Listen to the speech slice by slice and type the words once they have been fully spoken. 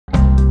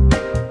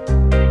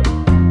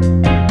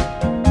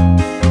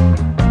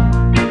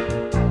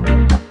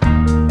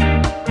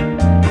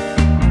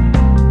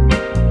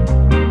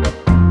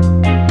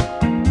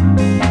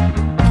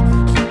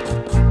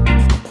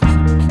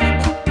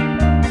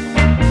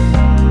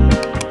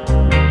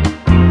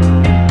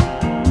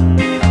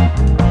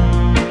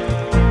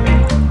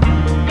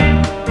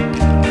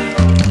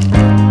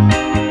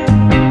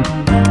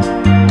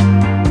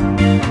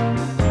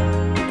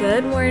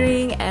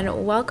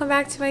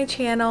back to my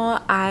channel.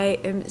 I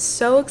am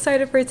so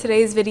excited for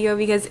today's video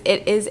because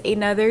it is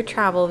another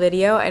travel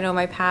video. I know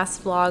my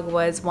past vlog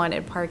was one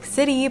in Park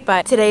City,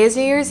 but today is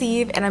New Year's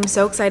Eve and I'm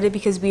so excited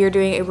because we are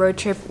doing a road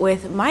trip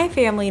with my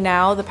family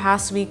now. The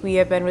past week we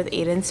have been with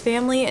Aiden's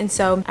family, and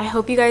so I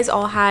hope you guys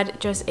all had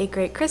just a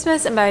great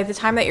Christmas, and by the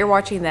time that you're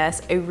watching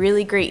this, a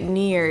really great New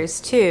Year's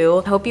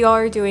too. I hope you all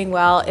are doing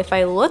well. If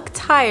I look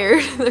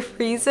tired, the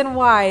reason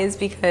why is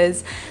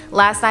because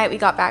last night we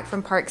got back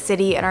from Park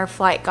City and our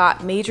flight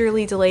got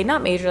majorly delayed.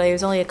 Not majorly, it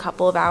was only a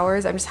couple of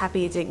hours. I'm just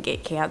happy it didn't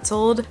get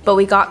canceled. But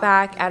we got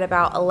back at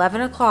about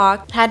 11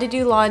 o'clock, had to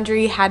do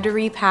laundry, had to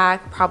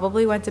repack,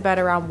 probably went to bed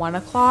around 1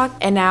 o'clock.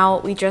 And now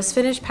we just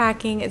finished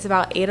packing. It's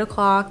about 8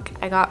 o'clock.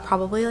 I got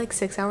probably like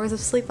 6 hours of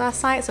sleep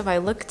last night. So if I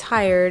look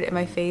tired and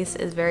my face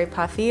is very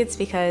puffy, it's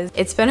because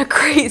it's been a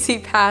crazy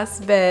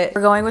past bit.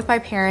 We're going with my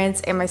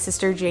parents and my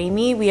sister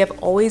Jamie. We have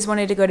always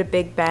wanted to go to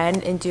Big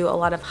Bend and do a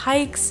lot of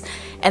hikes,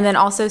 and then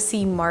also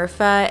see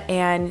Marfa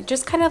and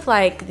just kind of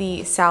like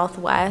the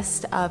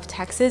southwest of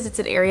Texas. It's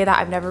an area that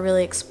I've never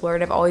really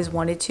explored. I've always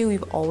wanted to.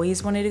 We've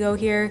always wanted to go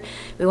here.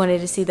 We wanted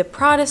to see the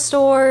Prada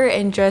store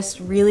and just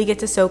really get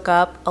to soak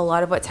up a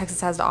lot of what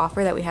Texas has to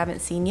offer that we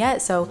haven't seen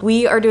yet. So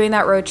we are doing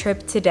that road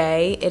trip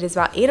today. It is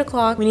about 8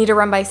 o'clock. We need to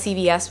run by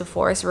CVS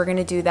before, so we're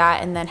gonna do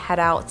that and then head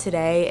out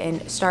today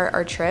and start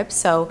our trip.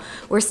 So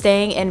we're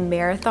staying in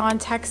Marathon,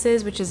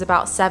 Texas, which is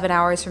about 7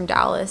 hours from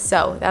Dallas.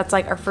 So that's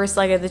like our first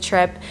leg of the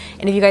trip.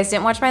 And if you guys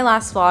didn't watch my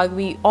last vlog,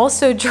 we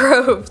also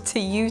drove to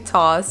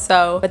Utah,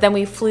 but then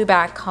we flew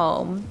back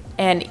home.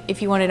 And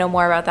if you want to know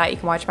more about that, you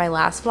can watch my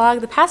last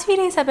vlog. The past few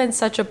days have been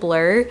such a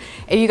blur.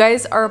 If you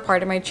guys are a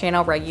part of my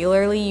channel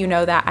regularly, you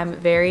know that I'm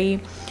very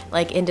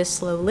like into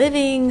slow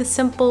living,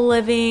 simple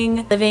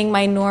living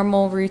my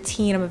normal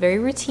routine. I'm a very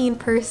routine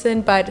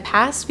person, but the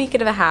past week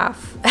and a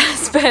half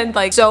has been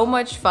like so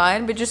much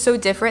fun, but just so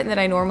different than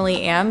I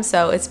normally am.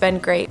 So it's been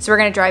great. So we're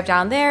gonna drive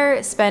down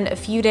there, spend a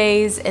few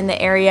days in the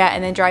area,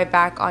 and then drive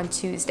back on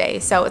Tuesday.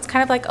 So it's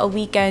kind of like a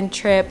weekend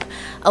trip,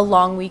 a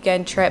long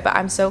weekend trip, but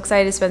I'm so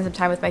excited to spend some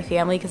time with my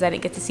family because I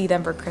didn't get to see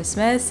them for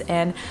Christmas,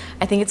 and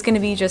I think it's gonna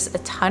be just a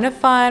ton of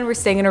fun. We're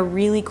staying in a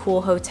really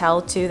cool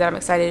hotel too that I'm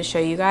excited to show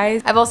you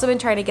guys. I've also been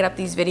trying to get up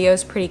these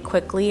videos pretty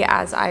quickly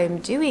as I'm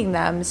doing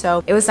them,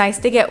 so it was nice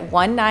to get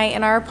one night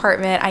in our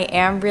apartment. I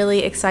am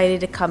really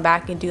excited to come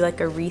back and do like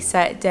a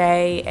reset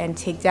day and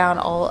take down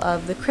all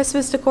of the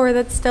Christmas decor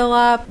that's still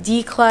up,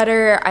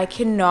 declutter. I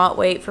cannot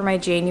wait for my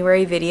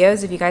January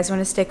videos. If you guys want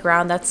to stick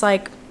around, that's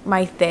like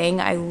my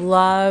thing. I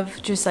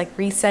love just like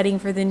resetting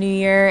for the new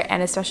year,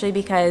 and especially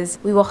because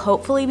we will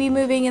hopefully be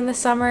moving in the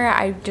summer.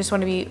 I just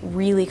want to be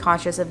really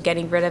conscious of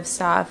getting rid of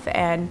stuff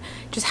and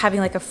just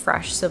having like a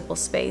fresh, simple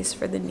space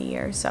for the new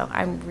year. So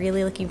I'm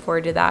really looking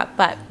forward to that.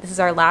 But this is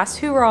our last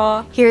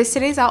hoorah. Here's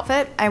today's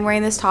outfit. I'm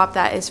wearing this top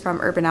that is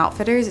from Urban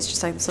Outfitters. It's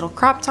just like this little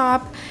crop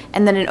top,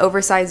 and then an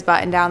oversized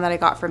button down that I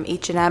got from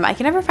H&M. I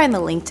can never find the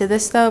link to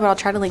this though, but I'll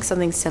try to link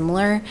something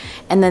similar.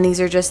 And then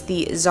these are just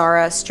the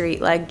Zara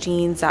straight leg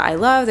jeans that I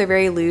love. They're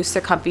very loose,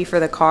 they're comfy for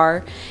the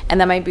car, and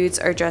then my boots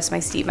are just my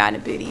Steve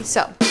Madden booties.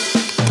 So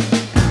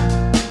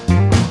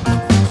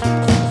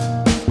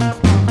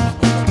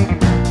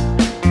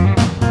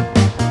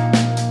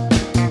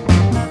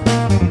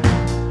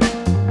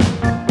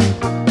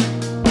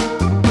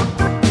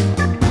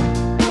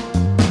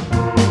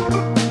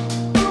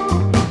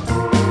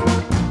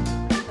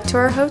to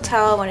our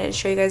hotel, I wanted to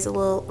show you guys a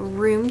little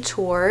room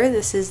tour.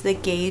 This is the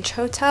Gage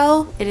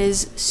Hotel. It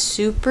is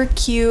super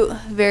cute,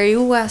 very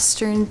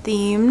Western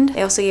themed.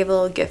 They also gave a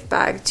little gift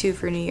bag too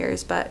for New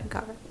Year's, but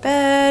got our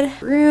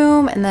bed,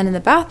 room, and then in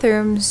the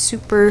bathroom,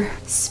 super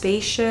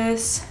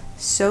spacious.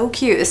 So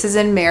cute. This is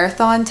in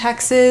Marathon,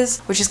 Texas,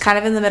 which is kind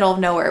of in the middle of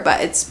nowhere, but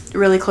it's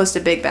really close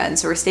to Big Bend.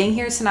 So we're staying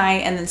here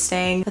tonight and then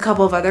staying a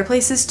couple of other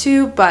places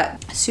too,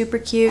 but super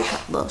cute.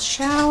 Got a little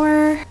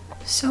shower.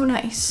 So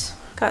nice.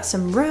 Got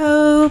some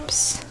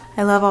ropes.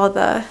 I love all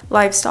the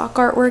livestock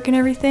artwork and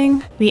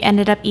everything. We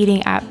ended up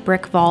eating at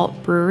Brick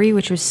Vault Brewery,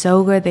 which was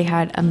so good. They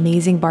had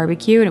amazing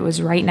barbecue and it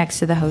was right next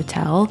to the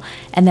hotel.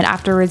 And then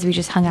afterwards, we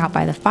just hung out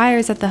by the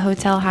fires that the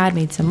hotel had,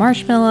 made some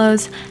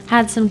marshmallows,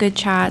 had some good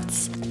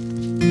chats.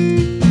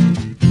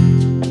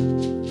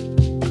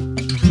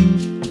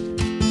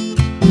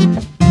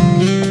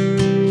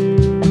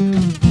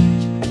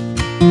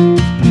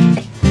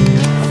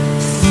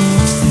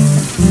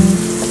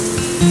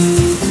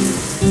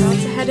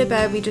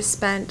 Bed. We just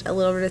spent a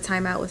little bit of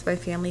time out with my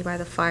family by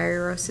the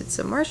fire, roasted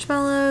some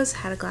marshmallows,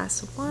 had a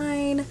glass of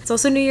wine. It's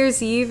also New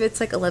Year's Eve.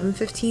 It's like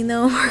 11:15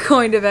 though. We're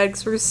going to bed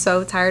because we're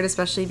so tired,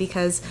 especially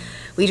because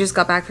we just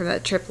got back from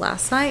that trip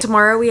last night.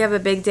 Tomorrow we have a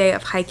big day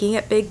of hiking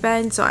at Big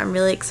Bend, so I'm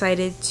really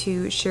excited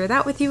to share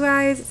that with you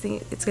guys. I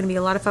think it's going to be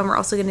a lot of fun. We're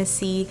also going to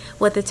see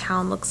what the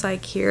town looks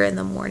like here in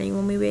the morning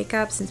when we wake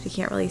up, since we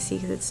can't really see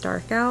because it's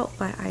dark out.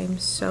 But I am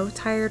so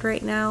tired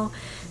right now.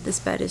 This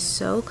bed is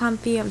so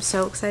comfy. I'm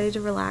so excited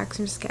to relax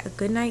and just just get a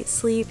good night's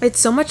sleep. It's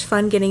so much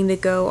fun getting to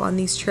go on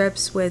these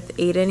trips with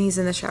Aiden. He's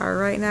in the shower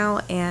right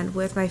now, and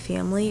with my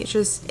family.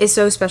 It's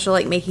so special,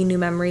 like making new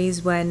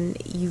memories when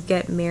you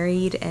get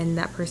married and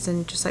that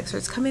person just like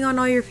starts coming on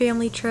all your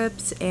family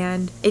trips,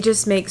 and it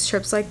just makes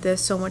trips like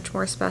this so much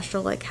more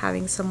special, like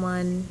having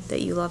someone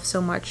that you love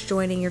so much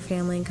joining your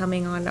family and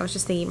coming on. I was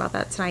just thinking about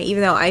that tonight,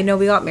 even though I know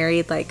we got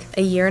married like over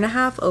a year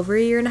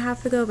and a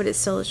half ago, but it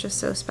still is just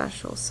so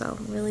special. So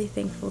I'm really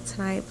thankful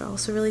tonight, but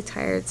also really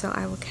tired, so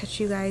I will catch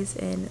you guys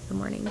in the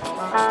morning.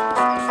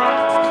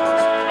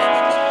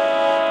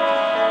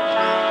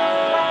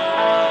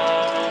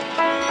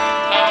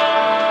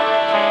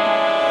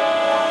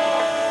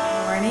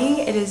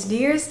 It is New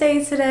Year's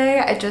Day today.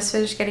 I just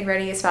finished getting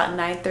ready. It's about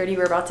 9:30.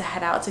 We're about to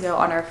head out to go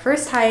on our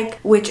first hike,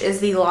 which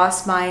is the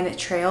Lost Mine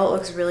Trail. It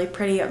looks really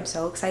pretty. I'm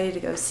so excited to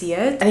go see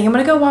it. I think I'm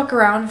gonna go walk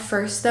around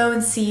first though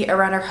and see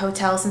around our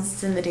hotel, since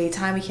it's in the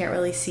daytime.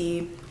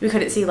 We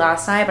couldn't see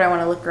last night, but I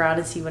want to look around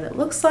and see what it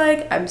looks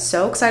like. I'm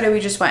so excited. We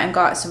just went and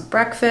got some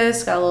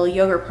breakfast, got a little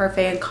yogurt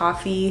parfait and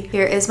coffee.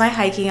 Here is my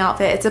hiking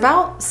outfit. It's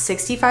about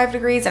 65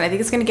 degrees and I think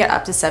it's gonna get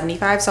up to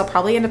 75, so I'll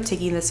probably end up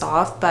taking this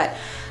off, but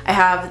I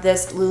have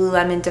this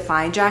Lululemon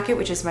Define jacket,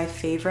 which is my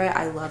favorite.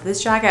 I love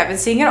this jacket. I've been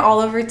seeing it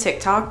all over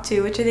TikTok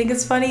too, which I think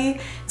is funny.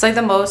 It's like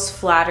the most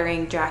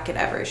flattering jacket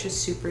ever. It's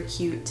just super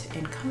cute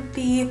and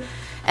comfy.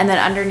 And then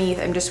underneath,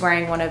 I'm just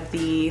wearing one of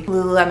the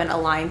Lululemon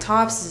Align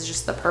tops. This is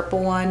just the purple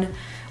one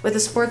with a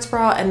sports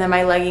bra, and then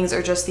my leggings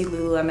are just the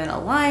Lululemon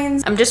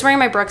Aligns. I'm just wearing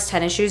my Brooks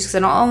tennis shoes because I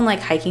don't own like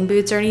hiking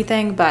boots or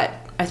anything, but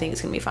I think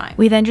it's gonna be fine.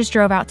 We then just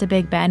drove out to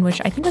Big Bend,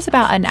 which I think was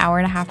about an hour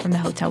and a half from the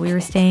hotel we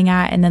were staying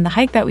at. And then the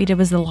hike that we did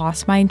was the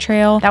Lost Mine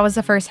Trail. That was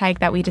the first hike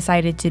that we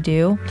decided to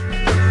do.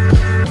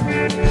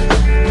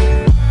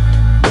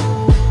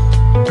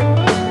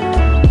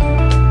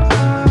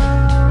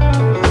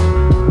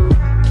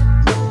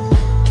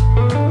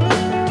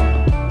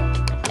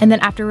 And then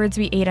afterwards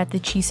we ate at the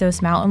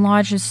Chisos Mountain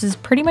Lodge. This is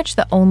pretty much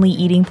the only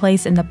eating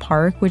place in the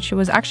park, which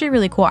was actually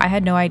really cool. I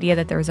had no idea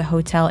that there was a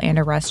hotel and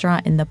a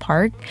restaurant in the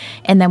park.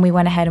 And then we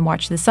went ahead and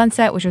watched the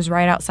sunset, which was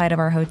right outside of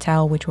our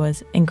hotel, which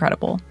was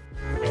incredible.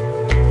 We're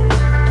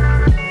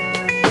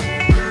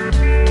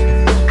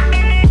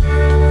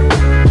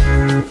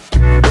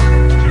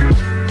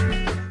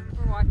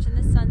watching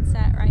the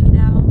sunset right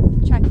now.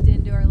 Checked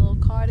into our little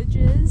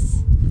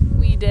cottages.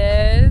 We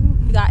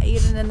did. We got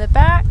Aiden in the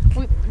back.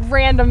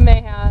 Random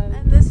man.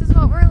 And this is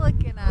what we're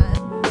looking at.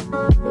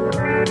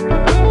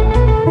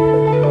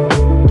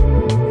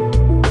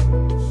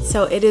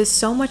 So it is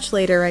so much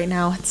later right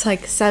now. It's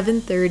like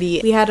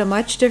 7:30. We had a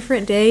much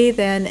different day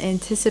than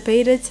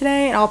anticipated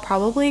today, and I'll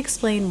probably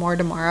explain more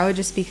tomorrow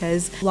just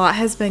because a lot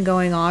has been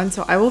going on.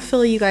 So I will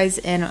fill you guys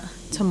in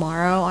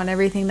tomorrow on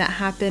everything that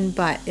happened,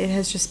 but it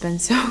has just been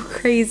so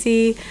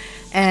crazy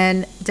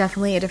and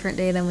definitely a different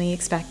day than we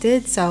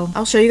expected. So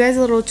I'll show you guys a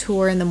little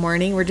tour in the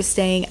morning. We're just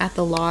staying at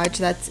the lodge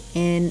that's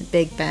in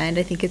Big Bend.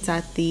 I think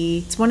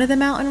it's one of the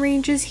mountain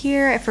ranges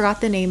here. I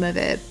forgot the name of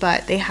it,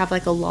 but they have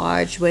like a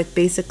lodge with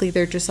basically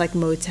they're just like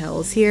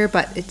motels here,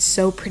 but it's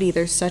so pretty.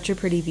 There's such a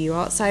pretty view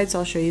outside, so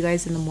I'll show you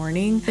guys in the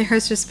morning. There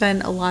has just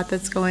been a lot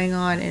that's going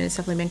on, and it's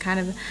definitely been kind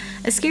of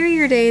a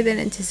scarier day than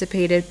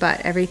anticipated,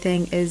 but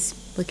everything is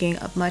looking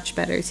much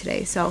better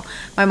today. So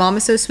my mom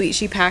is so sweet.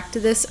 She packed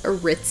this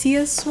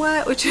Aritzia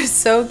sweat, which is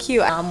so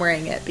cute. I'm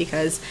wearing it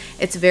because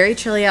it's very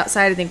chilly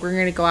outside. I think we're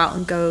going to go out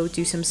and go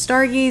do some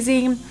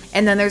stargazing.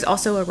 And then there's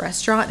also a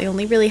restaurant. They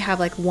only really have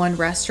like one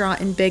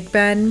restaurant in Big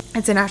Bend.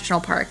 It's a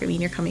national park. I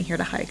mean, you're coming here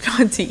to hike,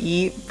 not to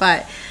eat,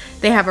 but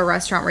they have a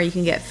restaurant where you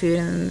can get food,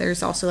 and then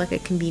there's also like a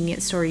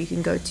convenience store you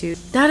can go to.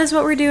 That is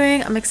what we're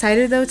doing. I'm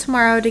excited though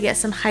tomorrow to get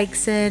some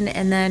hikes in,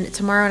 and then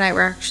tomorrow night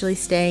we're actually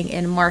staying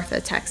in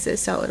Marfa, Texas,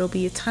 so it'll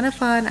be a ton of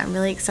fun. I'm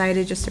really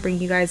excited just to bring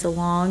you guys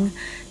along.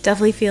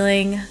 Definitely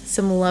feeling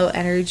some low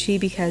energy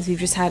because we've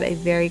just had a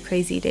very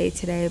crazy day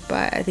today,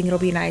 but I think it'll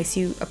be nice.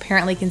 You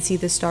apparently can see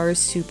the stars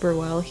super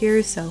well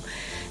here, so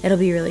it'll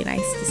be really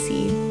nice to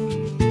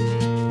see.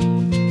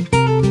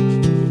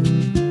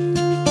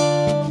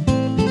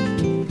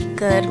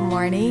 Good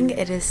morning.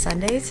 It is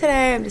Sunday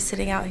today. I'm just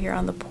sitting out here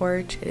on the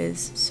porch. It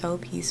is so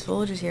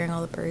peaceful, just hearing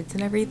all the birds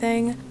and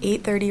everything.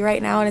 8:30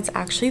 right now, and it's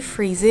actually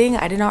freezing.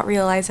 I did not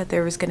realize that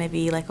there was going to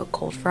be like a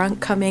cold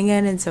front coming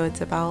in, and so it's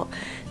about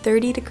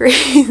 30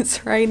 degrees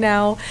right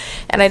now.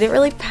 And I didn't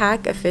really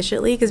pack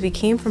efficiently because we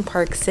came from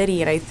Park City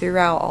and I threw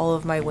out all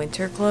of my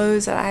winter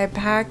clothes that I had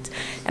packed,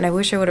 and I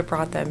wish I would have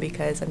brought them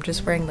because I'm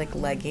just wearing like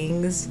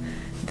leggings,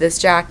 this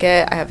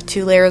jacket, I have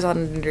 2 layers on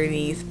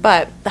underneath.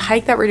 But the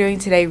hike that we're doing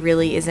today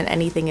really isn't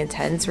anything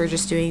intense. We're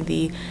just doing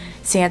the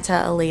Santa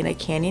Elena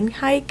Canyon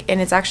hike,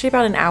 and it's actually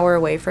about an hour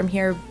away from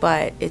here,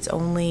 but it's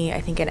only I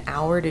think an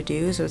hour to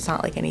do, so it's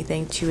not like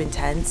anything too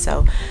intense,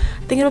 so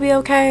I think it'll be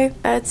okay.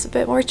 It's a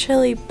bit more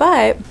chilly.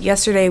 But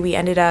yesterday we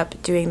ended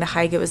up doing the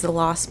hike. It was the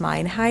Lost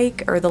Mine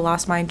hike, or the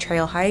Lost Mine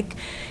Trail hike,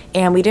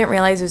 and we didn't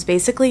realize it was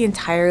basically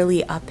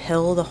entirely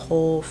uphill the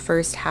whole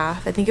first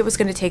half. I think it was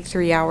going to take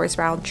 3 hours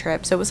round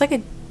trip, so it was like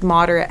a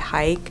moderate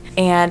hike.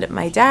 And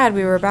my dad,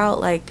 we were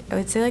about like, I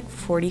would say like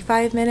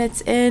 45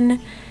 minutes in,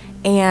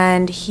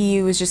 and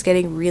he was just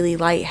getting really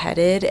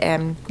lightheaded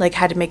and like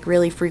had to make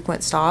really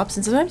frequent stops.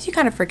 And sometimes you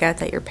kind of forget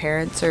that your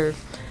parents are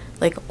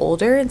like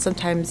older, and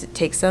sometimes it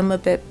takes them a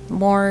bit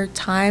more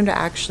time to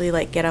actually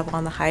like get up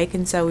on the hike.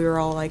 And so we were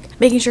all like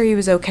making sure he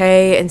was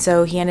okay, and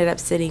so he ended up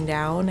sitting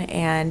down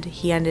and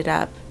he ended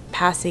up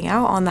passing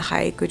out on the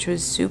hike, which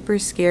was super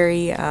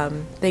scary.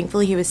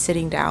 Thankfully he was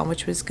sitting down,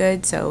 which was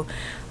good. So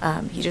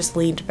he just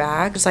leaned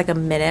back just like a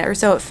minute or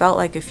so. It felt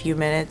like a few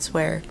minutes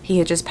where he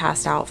had just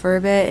passed out for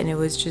a bit, and it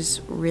was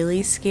just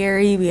really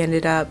scary.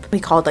 We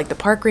called like the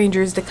park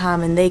rangers to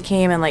come, and they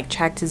came and like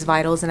checked his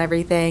vitals and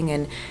everything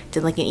and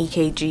did like an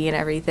EKG and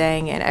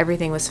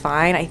everything was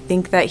fine. I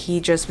think that he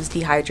just was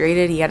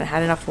dehydrated. He hadn't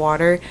had enough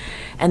water,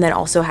 and then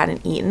also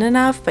hadn't eaten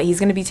enough, but he's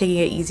going to be taking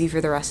it easy for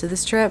the rest of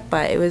this trip.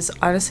 But it was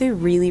honestly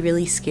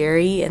really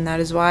scary, and that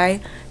is why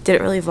I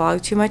didn't really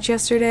vlog too much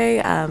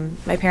yesterday.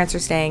 My parents are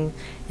staying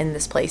in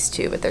this place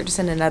too, but they're just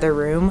in another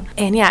room,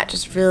 and yeah, it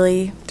just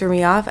really threw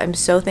me off. I'm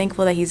so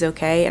thankful that he's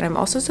okay, and I'm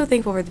also so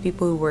thankful for the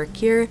people who work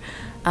here.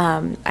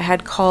 I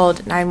had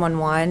called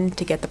 911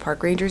 to get the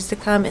park rangers to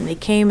come, and they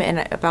came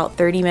in about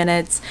 30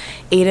 minutes.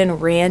 Aiden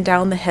ran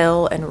down the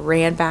hill and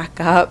ran back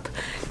up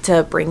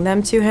to bring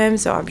them to him,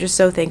 so I'm just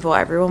so thankful.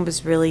 Everyone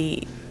was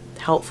really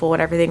helpful when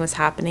everything was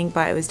happening,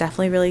 but it was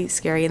definitely really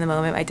scary in the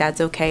moment. My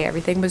dad's okay.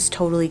 Everything was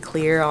totally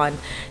clear on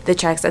the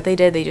checks that they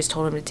did. They just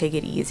told him to take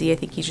it easy. I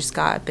think he just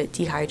got a bit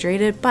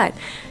dehydrated, but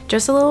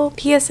just a little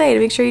PSA to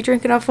make sure you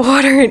drink enough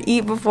water and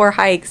eat before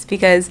hikes,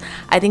 because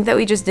I think that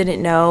we just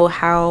didn't know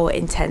how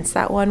intense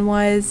that one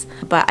was.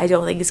 But I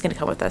don't think he's gonna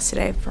come with us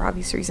today for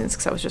obvious reasons,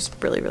 because that was just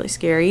really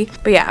scary.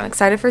 But yeah, I'm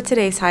excited for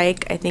today's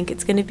hike. I think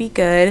it's gonna be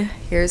good.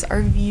 Here's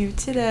our view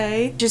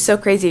today. Just so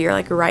crazy, you're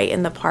like right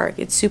in the park.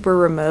 It's super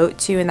remote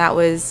too, and that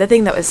was the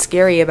thing that was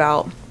scary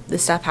about the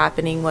stuff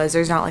happening, was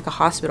there's not like a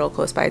hospital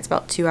close by. It's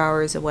about 2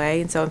 hours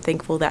away, and so I'm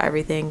thankful that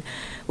everything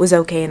was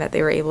okay and that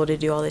they were able to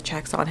do all the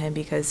checks on him,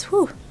 because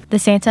whew. The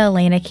Santa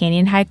Elena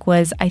Canyon hike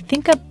was, I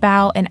think,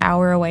 about an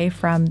hour away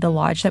from the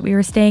lodge that we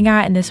were staying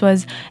at, and this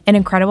was an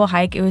incredible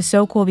hike. It was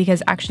so cool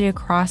because actually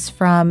across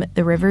from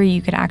the river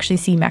you can actually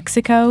see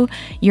Mexico.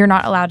 You're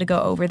not allowed to go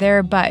over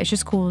there, but it's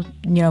just cool,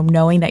 you know,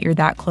 knowing that you're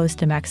that close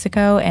to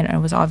Mexico, and it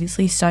was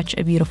obviously such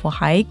a beautiful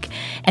hike.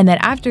 And then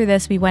after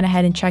this, we went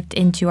ahead and checked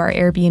into our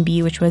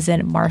Airbnb, which was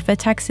in Marfa,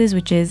 Texas,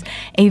 which is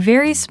a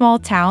very small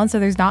town, so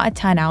there's not a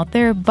ton out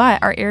there,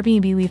 but our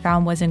Airbnb we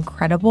found was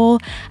incredible.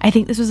 I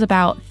think this was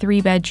about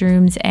 3 bedrooms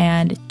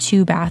and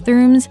 2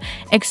 bathrooms,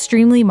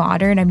 extremely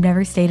modern. I've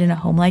never stayed in a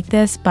home like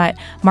this, but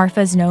Marfa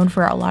is known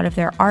for a lot of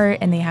their art,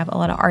 and they have a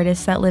lot of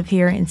artists that live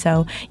here, and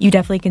so you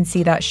definitely can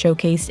see that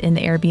showcased in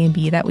the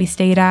Airbnb that we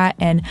stayed at.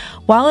 And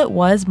while it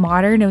was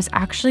modern, it was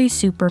actually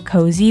super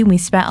cozy. We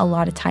spent a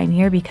lot of time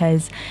here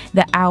because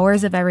the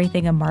hours of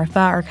everything in Marfa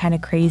are kind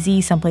of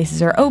crazy. Some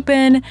places are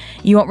open.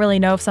 You won't really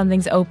know if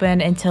something's open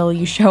until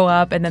you show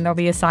up, and then there'll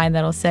be a sign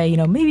that'll say, you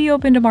know, maybe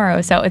open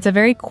tomorrow. So it's a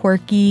very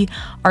quirky,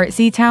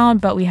 artsy town,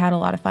 but we had a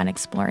lot of fun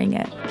exploring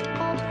it.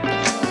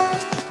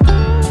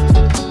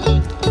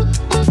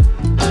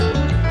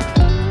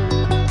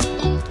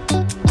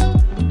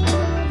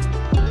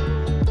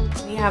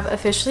 We have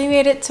officially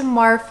made it to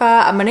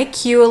Marfa. I'm gonna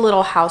cue a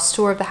little house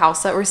tour of the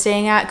house that we're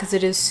staying at because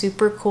it is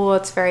super cool.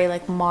 It's very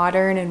like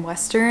modern and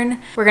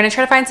Western. We're gonna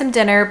try to find some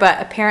dinner, but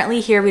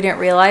apparently here we didn't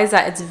realize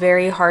that it's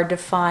very hard to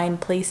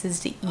find places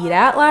to eat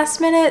at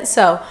last minute.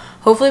 So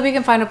hopefully we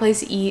can find a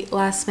place to eat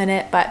last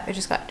minute, but I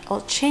just got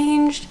all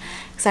changed.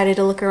 Excited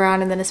to look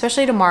around, and then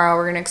especially tomorrow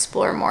we're gonna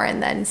explore more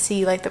and then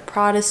see like the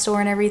Prada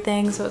store and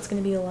everything, so it's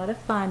gonna be a lot of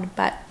fun.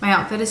 But my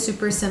outfit is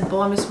super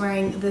simple. I'm just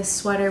wearing this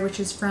sweater, which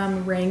is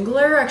from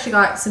Wrangler. I actually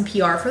got some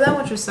PR for them,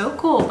 which was so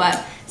cool,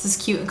 but this is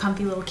cute and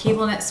comfy little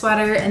cable knit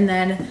sweater, and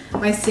then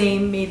my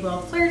same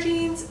Madewell flare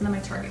jeans, and then my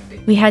Target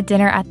boots. We had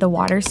dinner at the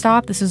Water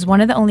Stop. This was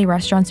one of the only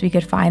restaurants we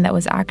could find that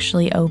was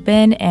actually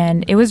open,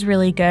 and it was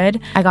really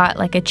good. I got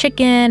like a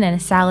chicken and a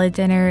salad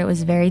dinner. It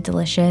was very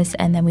delicious,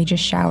 and then we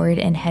just showered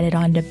and headed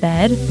on to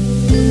bed.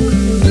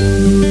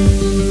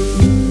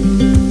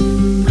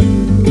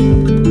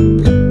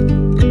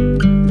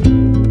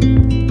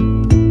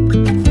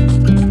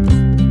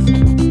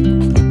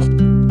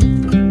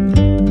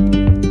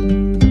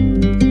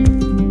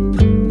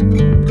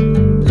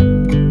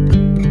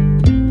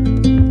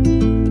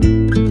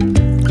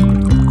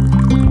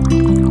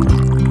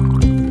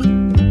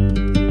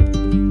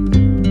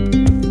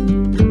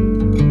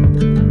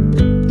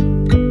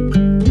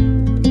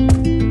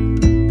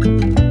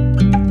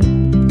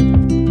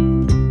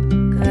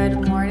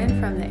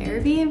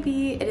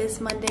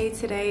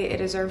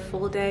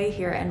 Full day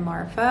here in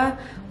Marfa.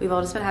 We've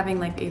all just been having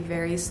like a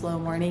very slow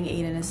morning.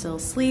 Aiden is still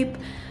asleep.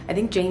 I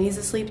think Janie's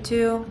asleep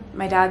too.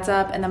 My dad's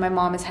up, and then my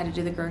mom is headed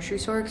to the grocery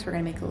store because we're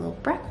gonna make a little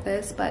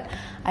breakfast. But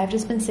I've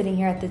just been sitting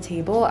here at the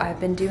table. I've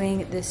been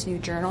doing this new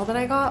journal that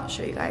I got. I'll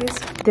show you guys.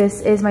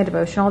 This is my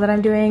devotional that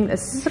I'm doing.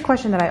 This is a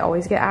question that I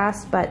always get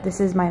asked, but this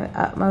is my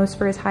utmost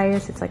for his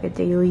highest. It's like a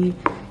daily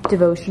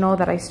devotional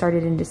that I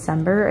started in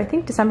December. I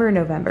think December or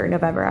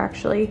November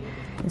actually.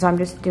 And so I'm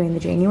just doing the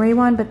January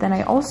one. But then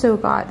I also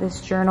got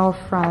this journal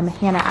from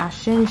Hannah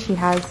Ashton. She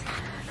has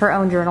her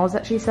own journals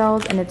that she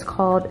sells, and it's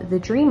called the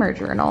Dreamer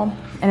Journal.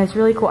 And it's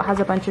really cool. It has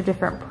a bunch of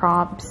different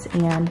prompts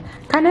and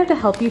kind of to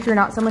help you if you're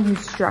not someone who's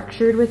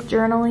structured with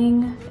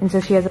journaling. And so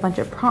she has a bunch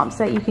of prompts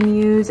that you can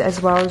use,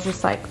 as well as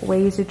just like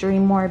ways to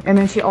dream more. And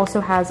then she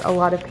also has a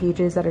lot of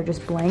pages that are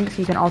just blank, so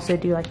you can also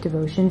do like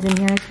devotions in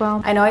here as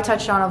well. I know I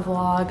touched on a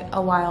vlog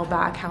a while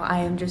back how I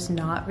am just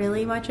not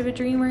really much of a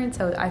dreamer, and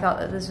so I thought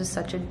that this was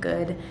such a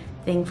good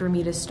thing for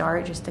me to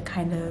start, just to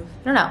kind of,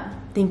 I don't know,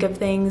 think of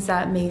things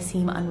that may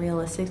seem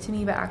unrealistic to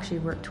me but actually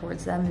work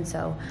towards them. And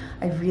so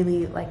I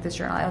really like this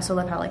journal. I also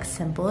love how like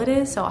simple it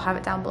is, so I'll have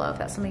it down below if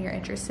that's something you're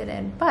interested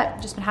in.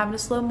 But just been having a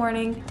slow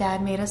morning.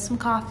 Dad made us some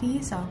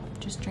coffee, so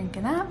just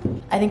drinking that.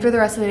 I think for the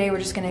rest of the day we're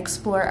just gonna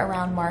explore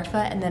around Marfa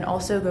and then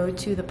also go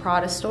to the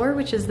Prada store,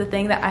 which is the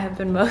thing that I have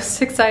been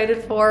most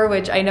excited for,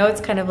 which I know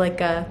it's kind of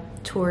like a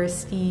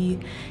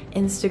touristy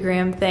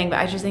Instagram thing, but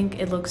I just think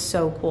it looks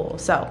so cool.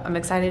 So I'm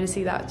excited to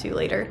see that too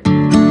later.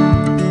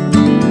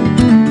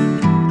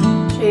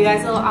 Show you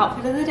guys a little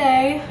outfit of the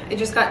day. I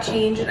just got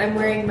changed. I'm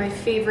wearing my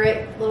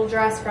favorite little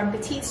dress from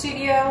Petite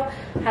Studio.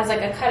 It has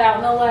like a cutout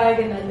in the leg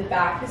and then the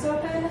back is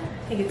open. I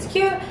think it's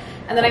cute.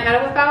 And then I had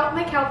to whip out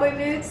my cowboy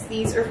boots.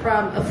 These are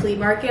from a flea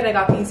market. I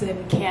got these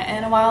in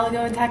Canton a while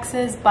ago in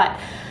Texas, but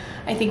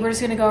I think we're just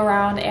gonna go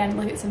around and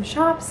look at some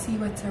shops, see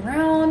what's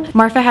around.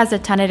 Marfa has a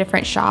ton of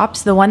different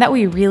shops. The one that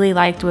we really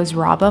liked was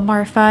Raba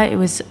Marfa. It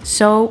was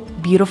so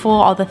beautiful,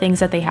 all the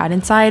things that they had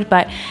inside,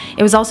 but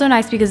it was also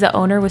nice because the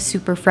owner was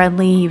super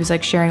friendly. He was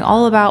like sharing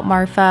all about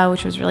Marfa,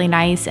 which was really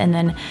nice. And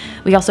then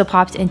we also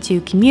popped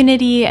into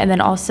Communitie, and then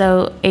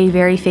also a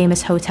very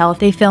famous hotel.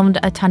 They filmed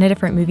a ton of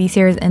different movies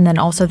here, and then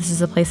also this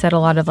is a place that a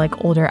lot of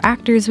like older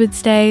actors would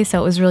stay,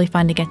 so it was really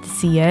fun to get to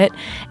see it.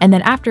 And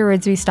then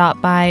afterwards we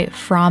stopped by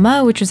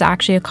Frama, which was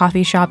actually a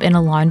coffee shop and a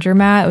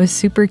laundromat. It was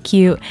super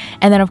cute.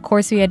 And then of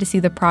course we had to see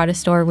the Prada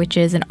store, which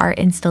is an art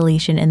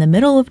installation in the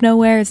middle of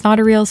nowhere. It's not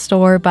a real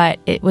store, but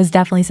it was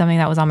definitely something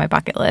that was on my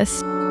bucket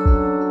list.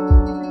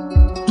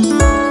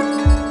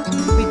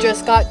 We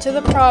just got to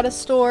the Prada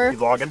store. You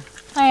vlogging?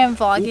 I am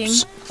vlogging.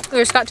 Oops. We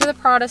just got to the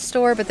Prada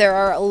store, but there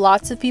are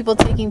lots of people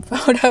taking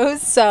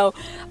photos, so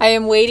I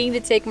am waiting to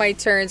take my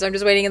turn. So I'm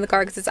just waiting in the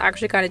car because it's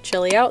actually kind of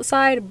chilly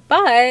outside,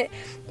 but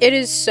it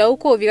is so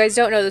cool. If you guys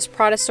don't know, this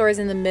Prada store is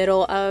in the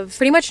middle of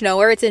pretty much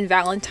nowhere. It's in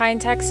Valentine,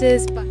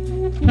 Texas. But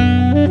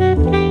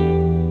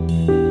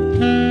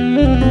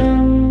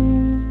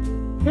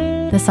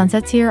the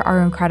sunsets here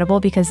are incredible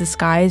because the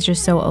sky is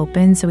just so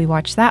open. So we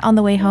watched that on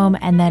the way home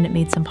and then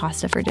made some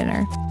pasta for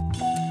dinner.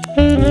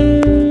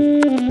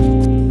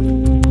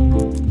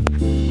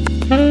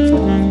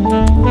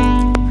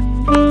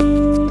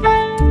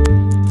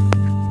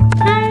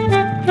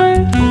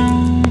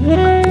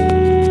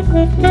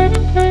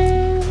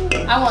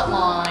 I want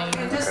lime.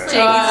 Jake's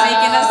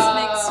making us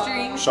mixed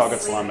drinks. Shaw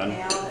gets lemon.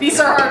 These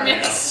are our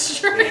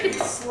mixed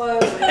drinks. It's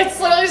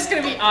literally just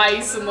gonna be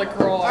ice and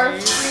LaCroix. Our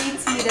free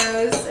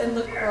Tito's and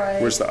LaCroix.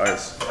 Where's the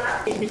ice?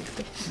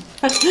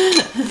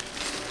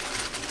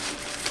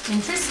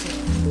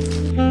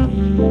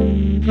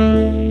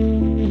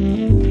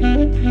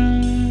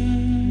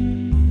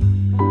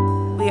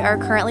 We are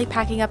currently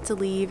packing up to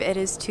leave. It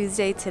is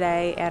Tuesday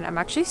today, and I'm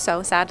actually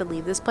so sad to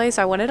leave this place.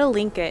 I wanted to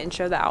link it and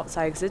show the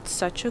outside because it's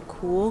such a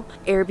cool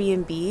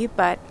Airbnb,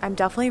 but I'm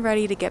definitely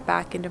ready to get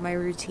back into my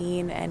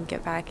routine and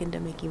get back into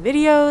making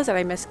videos. And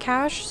I miss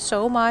Cash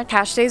so much.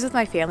 Cash stays with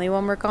my family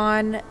when we're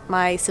gone.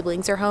 My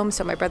siblings are home,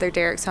 so my brother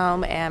Derek's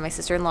home and my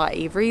sister-in-law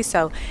Avery,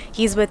 so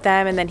he's with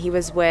them. And then he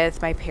was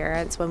with my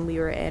parents when we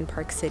were in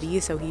Park City,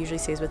 so he usually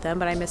stays with them,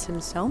 but I miss him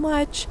so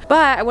much.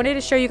 But I wanted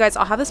to show you guys.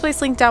 I'll have this place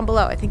linked down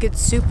below. I think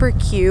it's super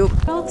cute.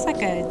 It looks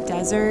like a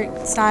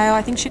desert style.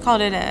 I think she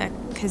called it a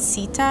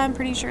casita, I'm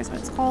pretty sure is what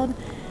it's called.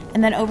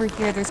 And then over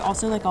here, there's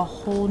also like a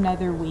whole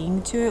nother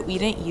wing to it. We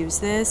didn't use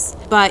this,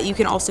 but you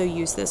can also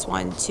use this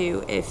one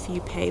too. If you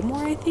pay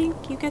more, I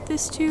think you get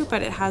this too,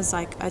 but it has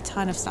like a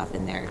ton of stuff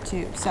in there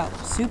too. So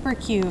super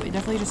cute.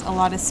 Definitely just a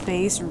lot of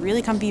space,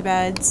 really comfy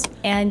beds.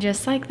 And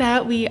just like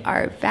that, we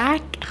are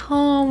back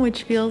home,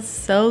 which feels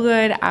so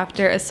good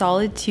after a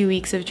solid 2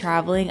 weeks of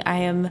traveling. I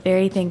am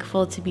very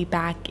thankful to be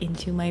back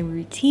into my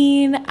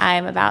routine.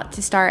 I'm about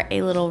to start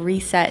a little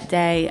reset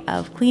day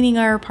of cleaning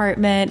our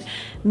apartment,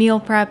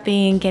 meal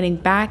prepping, getting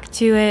back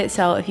to it.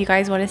 So if you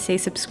guys want to stay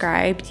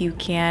subscribed, you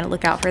can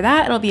look out for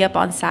that. It'll be up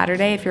on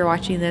Saturday if you're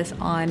watching this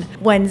on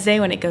Wednesday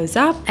when it goes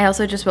up. I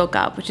also just woke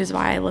up, which is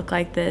why I look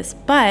like this,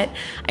 but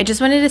I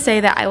just wanted to say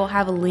that I will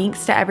have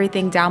links to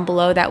everything down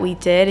below that we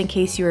did in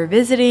case you are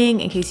visiting,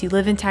 in case you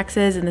live in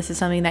Texas and this is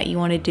something that you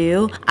want to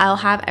do. I'll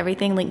have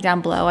everything linked down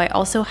below. I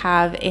also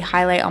have a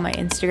highlight on my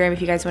Instagram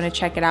if you guys want to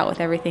check it out with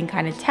everything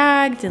kind of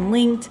tagged and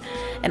linked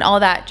and all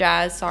that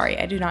jazz. Sorry,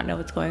 I do not know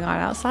what's going on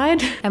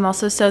outside. I'm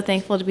also so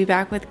thankful to be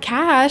back with with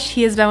Cash,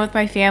 he has been with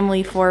my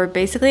family for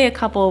basically a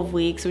couple of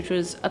weeks, which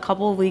was a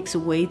couple of weeks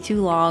way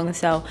too long.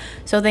 So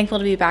thankful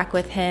to be back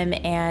with him.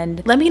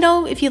 And let me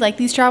know if you like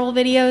these travel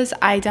videos.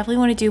 I definitely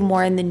want to do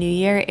more in the new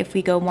year if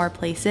we go more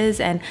places,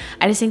 and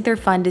I just think they're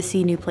fun to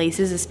see new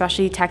places,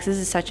 especially Texas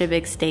is such a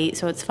big state,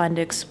 so it's fun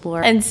to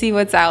explore and see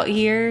what's out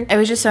here. It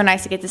was just so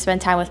nice to get to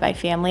spend time with my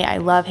family. I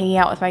love hanging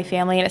out with my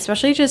family, and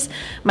especially just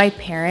my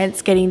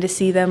parents. Getting to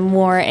see them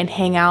more and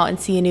hang out and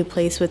see a new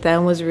place with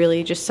them was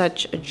really just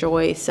such a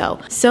joy. So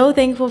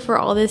thankful for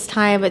all this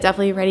time, but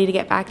definitely ready to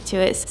get back to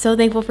it. So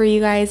thankful for you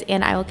guys,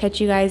 and I will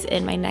catch you guys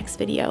in my next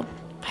video.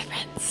 Bye,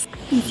 friends.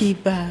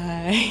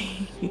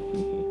 Bye.